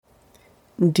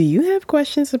Do you have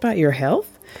questions about your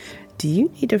health? Do you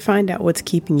need to find out what's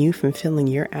keeping you from feeling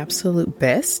your absolute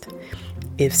best?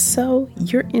 If so,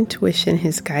 your intuition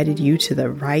has guided you to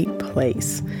the right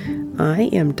place.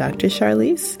 I am Dr.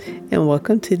 Charlize, and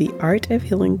welcome to the Art of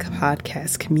Healing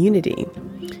podcast community.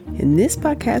 In this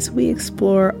podcast, we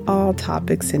explore all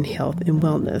topics in health and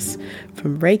wellness,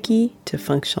 from Reiki to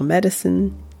functional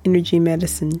medicine, energy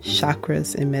medicine,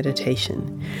 chakras, and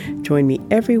meditation. Join me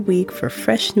every week for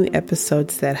fresh new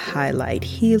episodes that highlight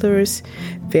healers,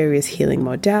 various healing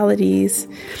modalities,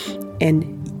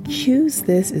 and choose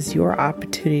this as your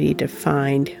opportunity to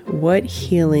find what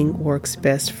healing works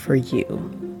best for you.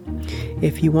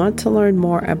 If you want to learn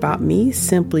more about me,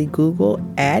 simply Google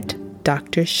at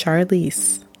Dr.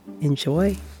 Charlize.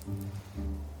 Enjoy.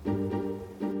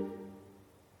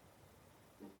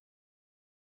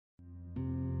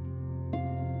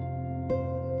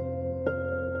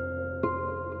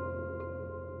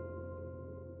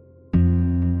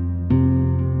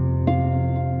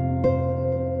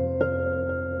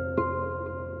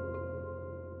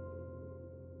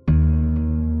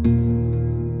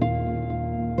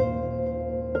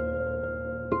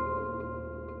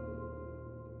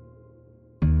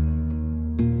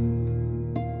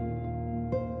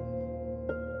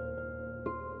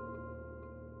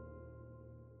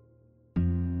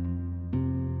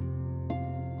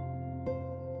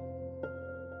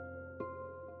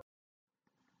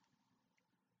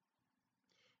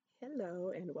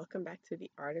 Hello, and welcome back to the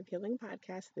Art of Healing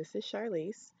podcast. This is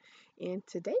Charlize. In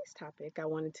today's topic, I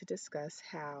wanted to discuss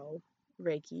how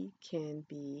Reiki can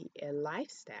be a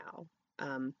lifestyle,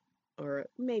 or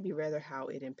maybe rather how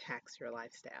it impacts your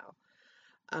lifestyle.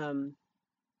 Um,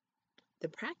 the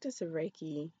practice of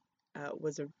Reiki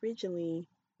was originally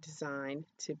designed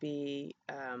to be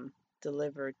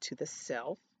delivered to the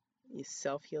self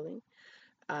healing,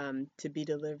 to be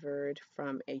delivered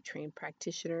from a trained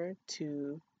practitioner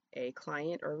to a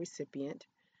client or recipient,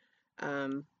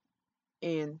 um,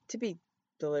 and to be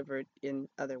delivered in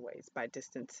other ways by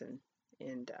distance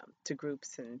and to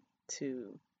groups and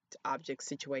to objects,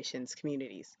 situations,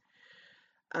 communities.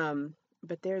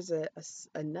 But there's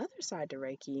another side to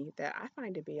Reiki that I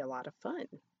find to be a lot of fun,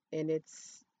 and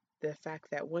it's the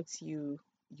fact that once you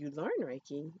learn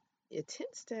Reiki, it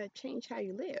tends to change how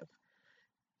you live,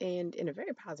 and in a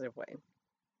very positive way.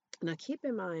 Now, keep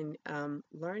in mind,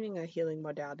 learning a healing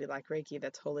modality like Reiki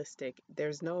that's holistic,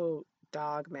 there's no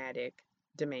dogmatic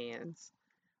demands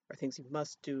or things you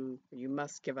must do or you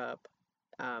must give up.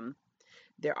 Um,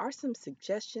 there are some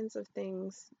suggestions of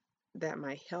things that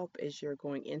might help as you're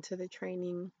going into the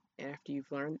training and after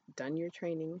you've done your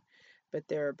training, but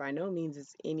there by no means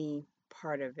is any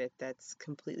part of it that's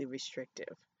completely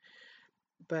restrictive.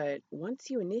 But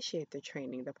once you initiate the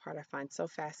training, the part I find so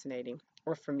fascinating,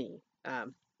 or for me,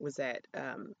 was that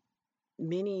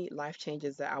many life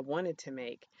changes that I wanted to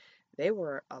make, they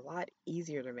were a lot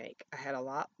easier to make. I had a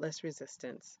lot less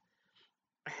resistance.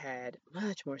 I had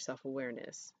much more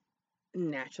self-awareness.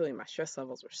 Naturally, my stress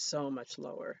levels were so much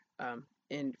lower.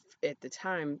 And at the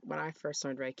time when I first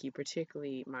learned Reiki,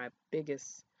 particularly my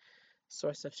biggest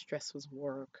source of stress was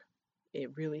work.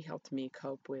 It really helped me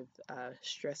cope with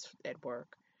stress at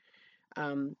work.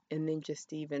 And then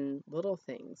just even little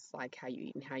things like how you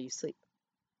eat and how you sleep.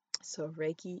 So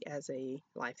Reiki as a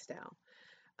lifestyle.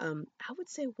 I would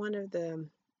say one of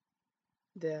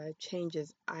the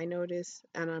changes I notice,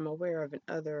 and I'm aware of in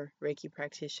other Reiki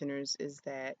practitioners, is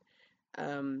that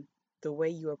um, the way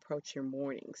you approach your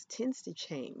mornings tends to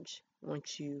change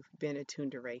once you've been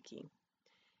attuned to Reiki.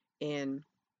 And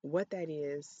what that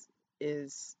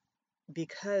is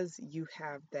because you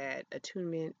have that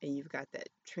attunement and you've got that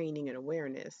training and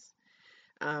awareness,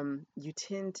 you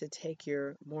tend to take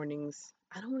your mornings,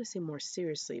 I don't want to say more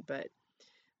seriously, but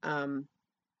um,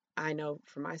 I know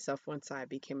for myself, once I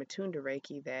became attuned to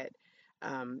Reiki, that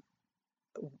um,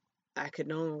 I could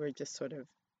no longer just sort of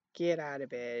get out of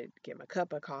bed, get my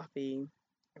cup of coffee,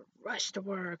 and rush to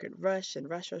work and rush.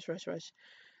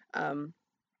 Um,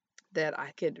 that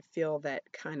I could feel that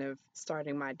kind of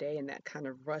starting my day and that kind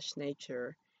of rush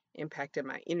nature impacted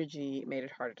my energy, made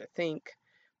it harder to think.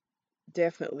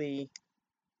 Definitely,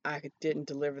 I didn't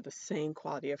deliver the same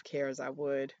quality of care as I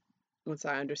would once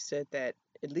I understood that,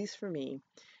 at least for me,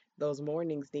 those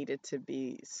mornings needed to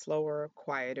be slower,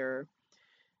 quieter,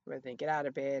 rather than get out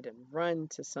of bed and run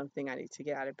to something. I need to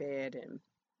get out of bed and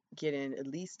get in at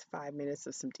least 5 minutes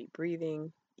of some deep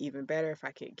breathing. Even better if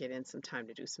I could get in some time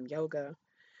to do some yoga.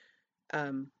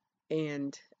 Um,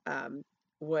 and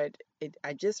what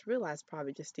I just realized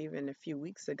probably just even a few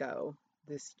weeks ago,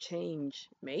 this change,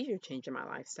 major change in my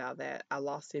lifestyle, that I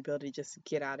lost the ability to just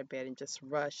get out of bed and just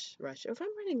rush. If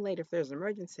I'm running late, if there's an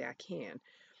emergency, I can.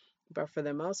 But for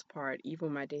the most part, even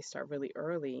when my days start really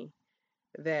early,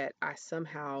 that I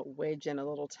somehow wedge in a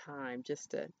little time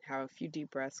just to have a few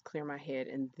deep breaths, clear my head,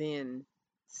 and then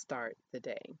start the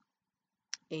day.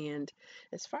 And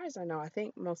as far as I know, I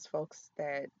think most folks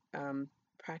that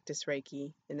practice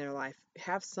Reiki in their life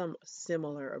have some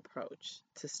similar approach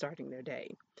to starting their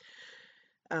day.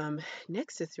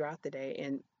 Next is throughout the day,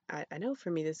 and I know for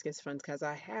me this gets fun because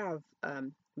I have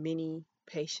many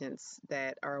patients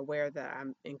that are aware that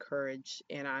I'm encouraged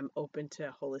and I'm open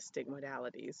to holistic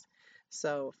modalities.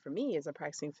 So for me as a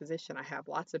practicing physician, I have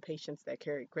lots of patients that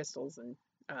carry crystals and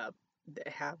that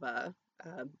have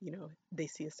they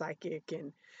see a psychic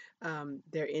and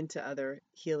they're into other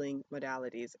healing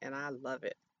modalities, and I love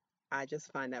it. I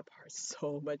just find that part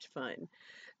so much fun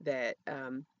that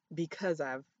because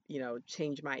I've,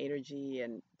 changed my energy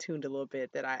and tuned a little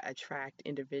bit, that I attract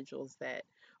individuals that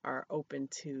are open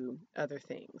to other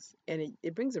things. And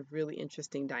it brings a really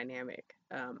interesting dynamic.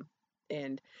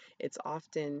 And it's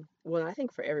often, well, I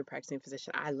think for every practicing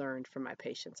physician, I learned from my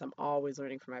patients. I'm always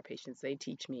learning from my patients. They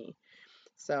teach me.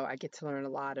 So I get to learn a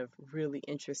lot of really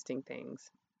interesting things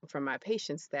from my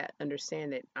patients that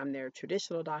understand that I'm their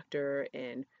traditional doctor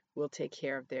and will take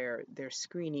care of their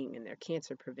screening and their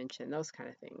cancer prevention, those kind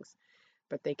of things.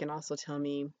 But they can also tell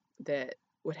me that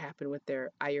what happened with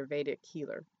their Ayurvedic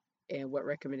healer and what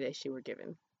recommendation were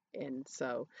given. And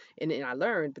so, and I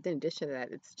learned, but then in addition to that,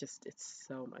 it's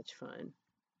so much fun.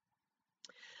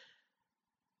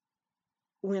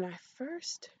 When I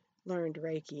first learned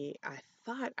Reiki, I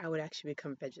thought I would actually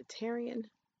become vegetarian.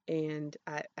 And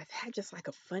I've had just like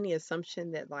a funny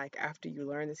assumption that, like, after you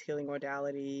learn this healing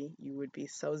modality, you would be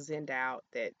so zenned out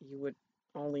that you would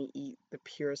only eat the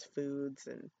purest foods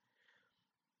and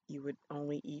you would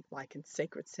only eat like in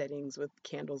sacred settings with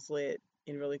candles lit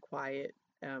and really quiet.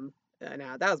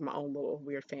 Now, that was my own little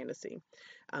weird fantasy.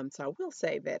 So I will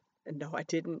say that no, I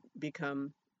didn't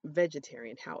become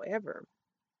vegetarian. However,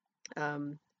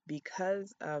 um,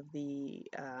 because of the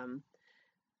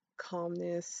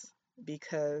calmness,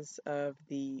 because of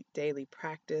the daily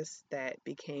practice that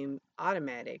became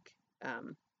automatic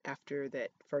after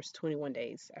that first 21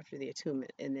 days after the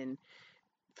attunement. And then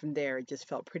from there, it just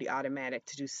felt pretty automatic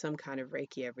to do some kind of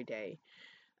Reiki every day.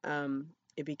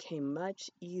 It became much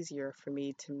easier for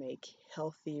me to make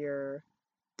healthier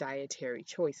dietary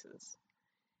choices.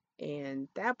 And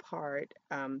that part,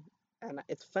 and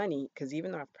it's funny because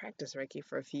even though I've practiced Reiki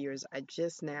for a few years, I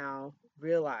just now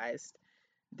realized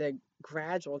the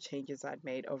gradual changes I'd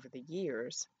made over the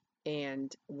years,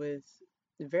 and with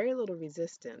very little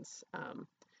resistance,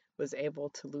 was able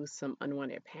to lose some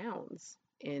unwanted pounds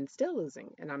and still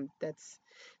losing. And that's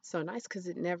so nice because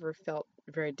it never felt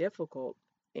very difficult.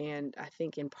 And I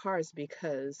think in part is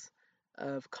because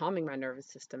of calming my nervous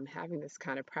system, having this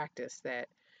kind of practice that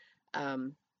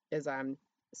um, as I'm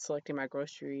selecting my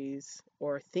groceries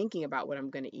or thinking about what I'm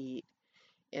going to eat,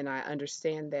 and I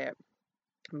understand that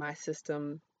my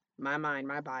system, my mind,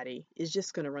 my body is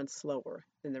just going to run slower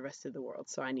than the rest of the world.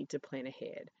 So I need to plan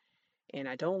ahead. And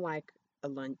I don't like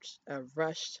a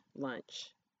rushed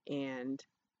lunch. And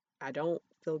I don't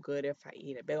feel good if I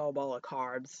eat a big old bowl of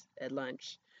carbs at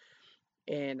lunch.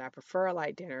 And I prefer a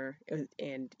light dinner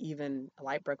and even a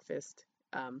light breakfast.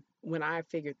 When I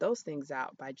figured those things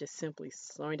out by just simply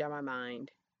slowing down my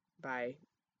mind, by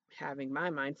having my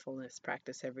mindfulness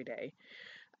practice every day,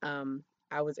 um,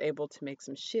 I was able to make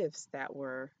some shifts that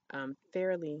were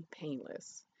fairly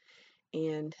painless.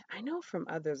 And I know from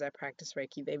others that practice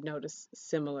Reiki, they've noticed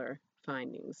similar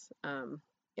findings.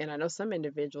 And I know some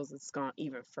individuals it's gone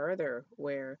even further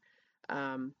where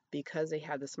because they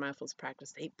have this mindfulness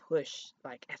practice, they push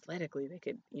like athletically. They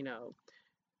could,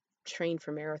 train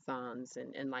for marathons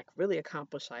and like really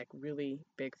accomplish like really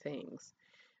big things.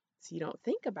 So you don't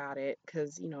think about it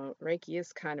because, Reiki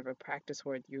is kind of a practice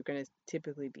where you're going to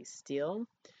typically be still.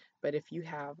 But if you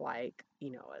have like,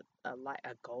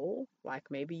 a goal, like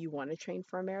maybe you want to train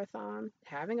for a marathon,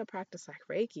 having a practice like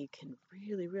Reiki can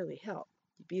really, really help.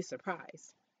 You'd be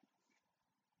surprised.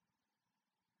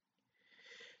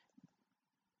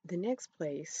 The next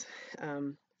place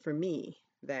for me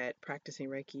that practicing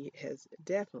Reiki has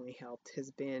definitely helped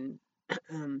has been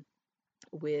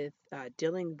with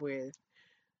dealing with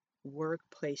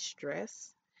workplace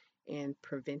stress and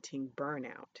preventing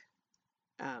burnout.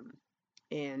 Um,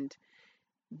 and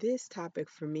this topic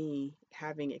for me,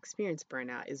 having experienced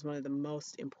burnout, is one of the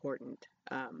most important.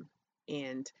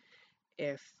 And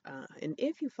if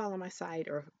you follow my site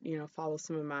or follow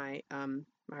some of my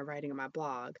my writing on my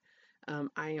blog,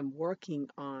 I am working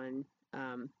on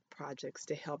projects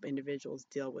to help individuals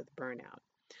deal with burnout.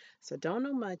 So, don't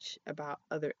know much about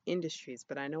other industries,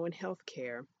 but I know in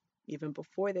healthcare, even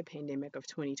before the pandemic of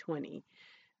 2020,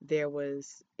 there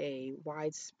was a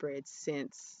widespread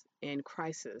sense and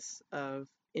crisis of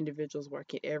individuals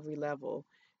working at every level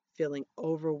feeling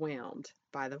overwhelmed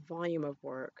by the volume of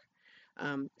work,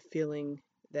 feeling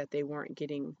that they weren't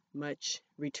getting much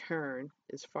return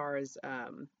as far as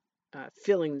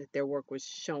feeling that their work was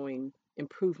showing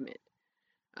improvement.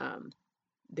 Um,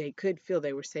 they could feel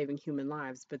they were saving human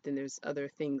lives, but then there's other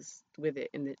things with it,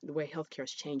 and the way healthcare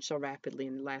has changed so rapidly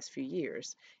in the last few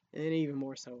years, and then even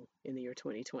more so in the year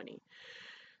 2020.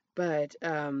 But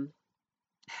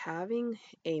having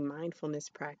a mindfulness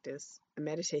practice, a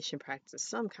meditation practice,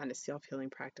 some kind of self healing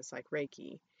practice like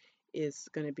Reiki is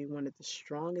going to be one of the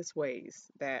strongest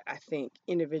ways that I think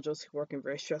individuals who work in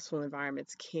very stressful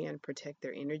environments can protect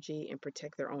their energy and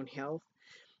protect their own health.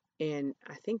 And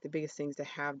I think the biggest thing is to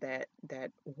have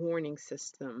that warning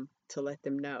system to let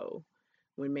them know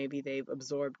when maybe they've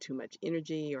absorbed too much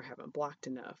energy or haven't blocked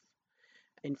enough.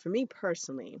 And for me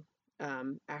personally,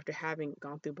 after having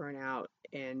gone through burnout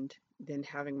and then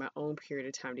having my own period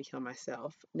of time to heal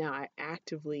myself, now I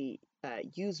actively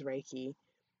use Reiki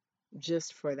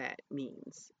just for that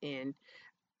means. And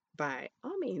by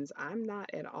all means, I'm not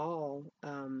at all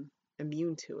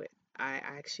immune to it. I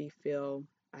actually feel,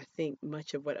 I think,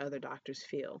 much of what other doctors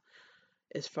feel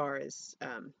as far as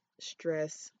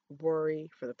stress, worry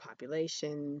for the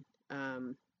population,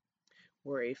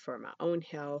 worry for my own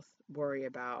health, worry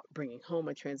about bringing home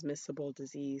a transmissible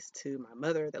disease to my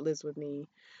mother that lives with me.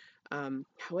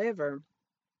 However,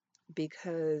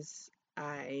 because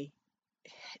I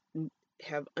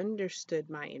have understood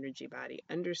my energy body,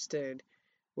 understood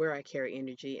where I carry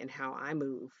energy and how I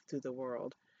move through the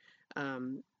world,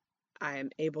 um, I am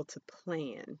able to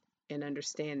plan and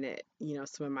understand that,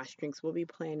 some of my strengths will be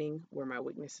planning, where my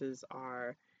weaknesses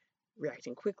are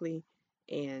reacting quickly,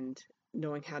 and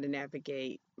knowing how to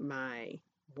navigate my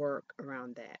work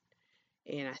around that.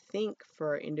 And I think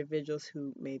for individuals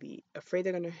who may be afraid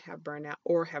they're going to have burnout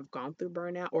or have gone through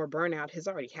burnout or burnout has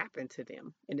already happened to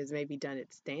them and has maybe done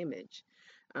its damage,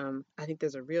 I think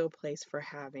there's a real place for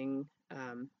having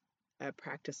a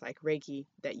practice like Reiki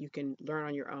that you can learn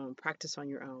on your own, practice on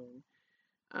your own,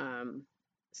 um,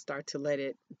 start to let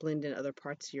it blend in other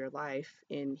parts of your life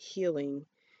in healing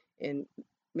and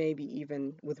maybe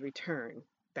even with return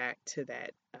back to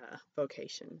that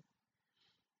vocation.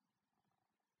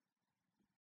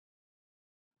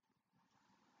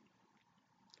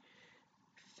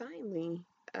 Finally,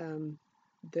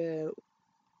 the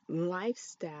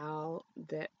lifestyle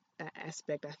that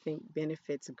aspect I think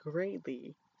benefits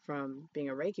greatly from being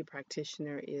a Reiki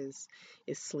practitioner is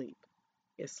sleep.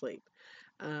 Is sleep.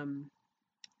 Um,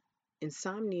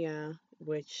 Insomnia,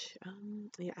 which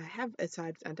yeah, I have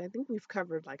aside, I think we've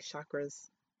covered like chakras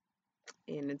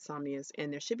and insomnias,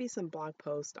 and there should be some blog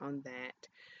post on that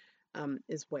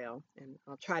as well. And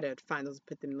I'll try to find those,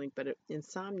 put them in link. But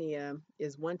insomnia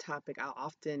is one topic I'll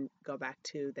often go back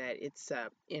to. That it's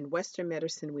in Western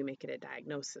medicine we make it a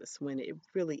diagnosis when it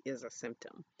really is a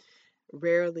symptom.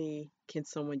 Rarely can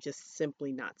someone just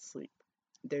simply not sleep.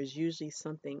 There's usually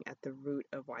something at the root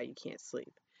of why you can't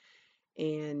sleep.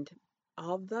 And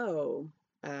although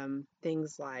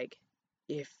things like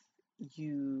if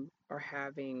you are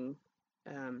having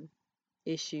um,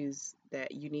 issues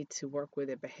that you need to work with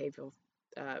a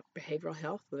behavioral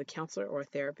health with a counselor or a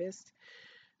therapist,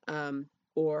 um,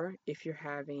 or if you're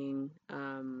having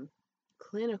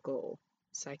clinical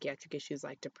psychiatric issues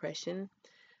like depression,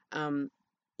 um,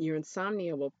 your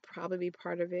insomnia will probably be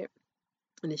part of it,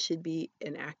 and it should be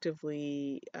an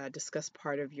actively discussed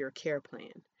part of your care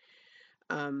plan.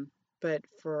 Um, but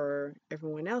for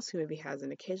everyone else who maybe has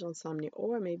an occasional insomnia,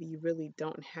 or maybe you really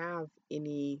don't have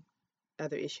any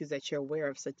other issues that you're aware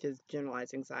of, such as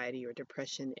generalized anxiety or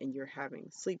depression, and you're having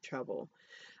sleep trouble,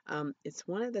 it's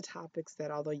one of the topics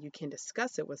that, although you can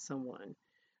discuss it with someone,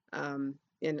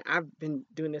 and I've been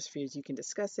doing this for years, you can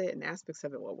discuss it and aspects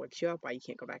of it, what wakes you up, why you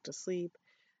can't go back to sleep.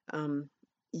 Um,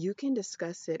 you can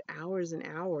discuss it hours and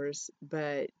hours,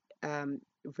 but um,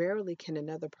 rarely can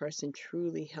another person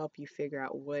truly help you figure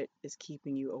out what is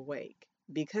keeping you awake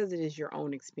because it is your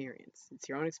own experience. It's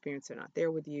your own experience. They're not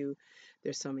there with you.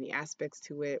 There's so many aspects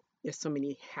to it. There's so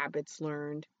many habits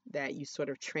learned that you sort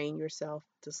of train yourself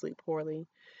to sleep poorly.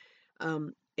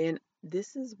 And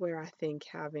this is where I think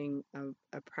having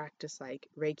a practice like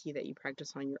Reiki that you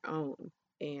practice on your own,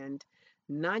 and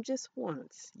not just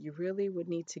once, you really would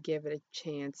need to give it a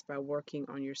chance by working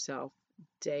on yourself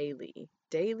daily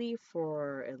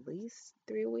for at least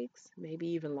 3 weeks, maybe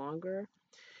even longer,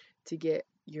 to get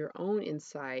your own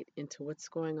insight into what's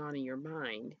going on in your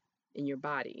mind, in your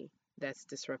body, that's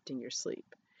disrupting your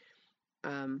sleep.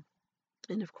 Um,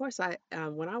 and of course,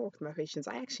 when I work with my patients,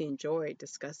 I actually enjoy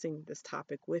discussing this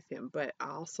topic with them. But I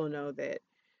also know that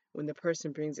when the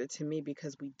person brings it to me,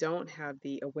 because we don't have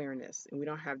the awareness and we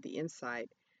don't have the insight,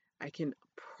 I can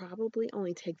probably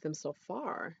only take them so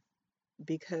far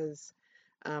because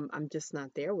I'm just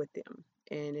not there with them.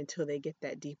 And until they get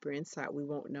that deeper insight, we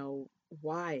won't know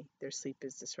why their sleep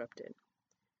is disrupted.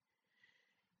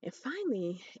 And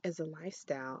finally, as a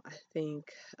lifestyle, I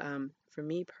think for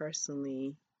me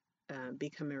personally,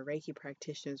 becoming a Reiki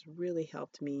practitioner has really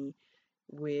helped me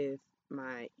with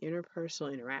my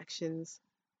interpersonal interactions,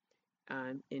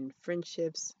 in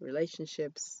friendships,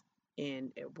 relationships,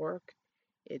 and at work.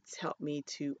 It's helped me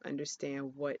to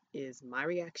understand what is my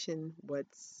reaction,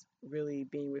 what's really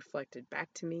being reflected back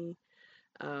to me.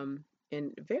 And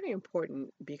very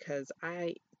important because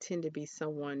I tend to be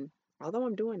someone, although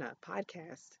I'm doing a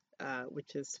podcast,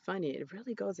 which is funny, it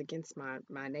really goes against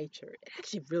my nature. It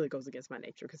actually really goes against my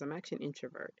nature because I'm actually an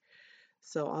introvert.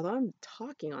 So although I'm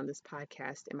talking on this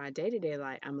podcast in my day-to-day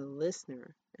life, I'm a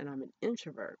listener and I'm an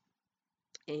introvert.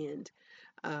 And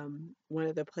one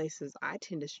of the places I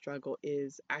tend to struggle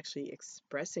is actually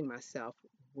expressing myself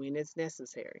when it's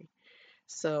necessary.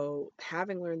 So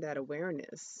having learned that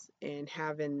awareness and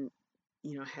having,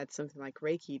 had something like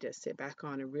Reiki to sit back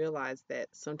on and realize that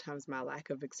sometimes my lack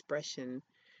of expression,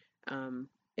 and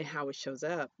how it shows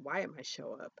up, why it might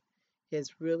show up,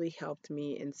 has really helped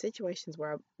me in situations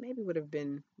where I maybe would have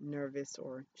been nervous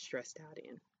or stressed out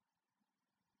in.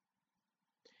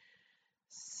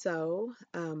 So,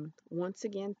 once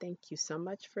again, thank you so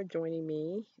much for joining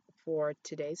me for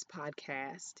today's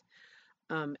podcast.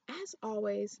 As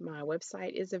always, my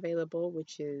website is available,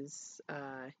 which is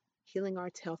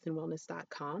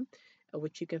healingartshealthandwellness.com,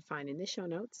 which you can find in the show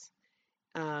notes.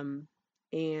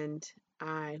 And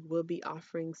I will be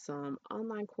offering some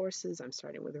online courses. I'm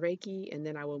starting with Reiki, and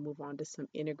then I will move on to some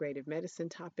integrative medicine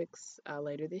topics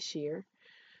later this year.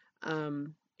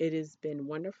 It has been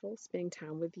wonderful spending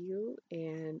time with you,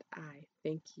 and I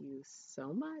thank you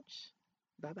so much.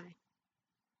 Bye bye.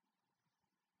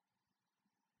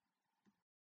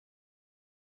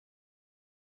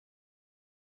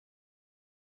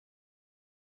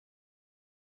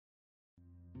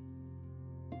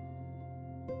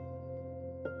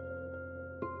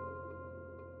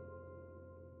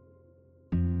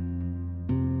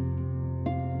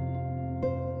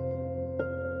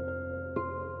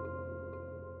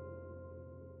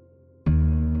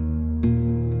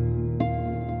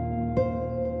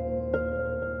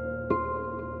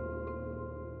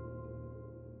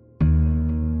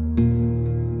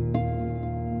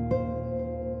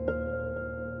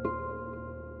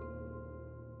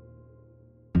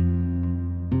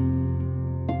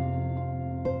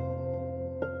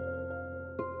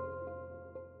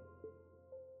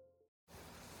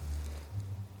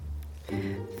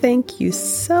 Thank you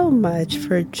so much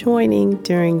for joining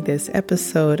during this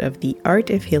episode of the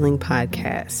Art of Healing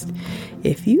podcast.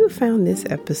 If you found this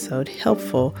episode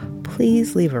helpful,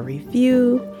 please leave a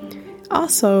review.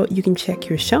 Also, you can check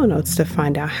your show notes to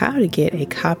find out how to get a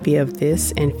copy of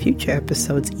this and future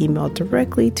episodes emailed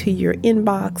directly to your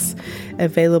inbox,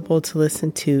 available to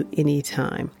listen to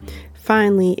anytime.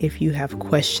 Finally, if you have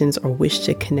questions or wish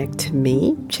to connect to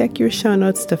me, check your show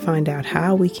notes to find out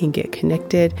how we can get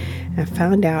connected and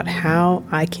find out how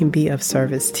I can be of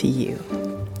service to you.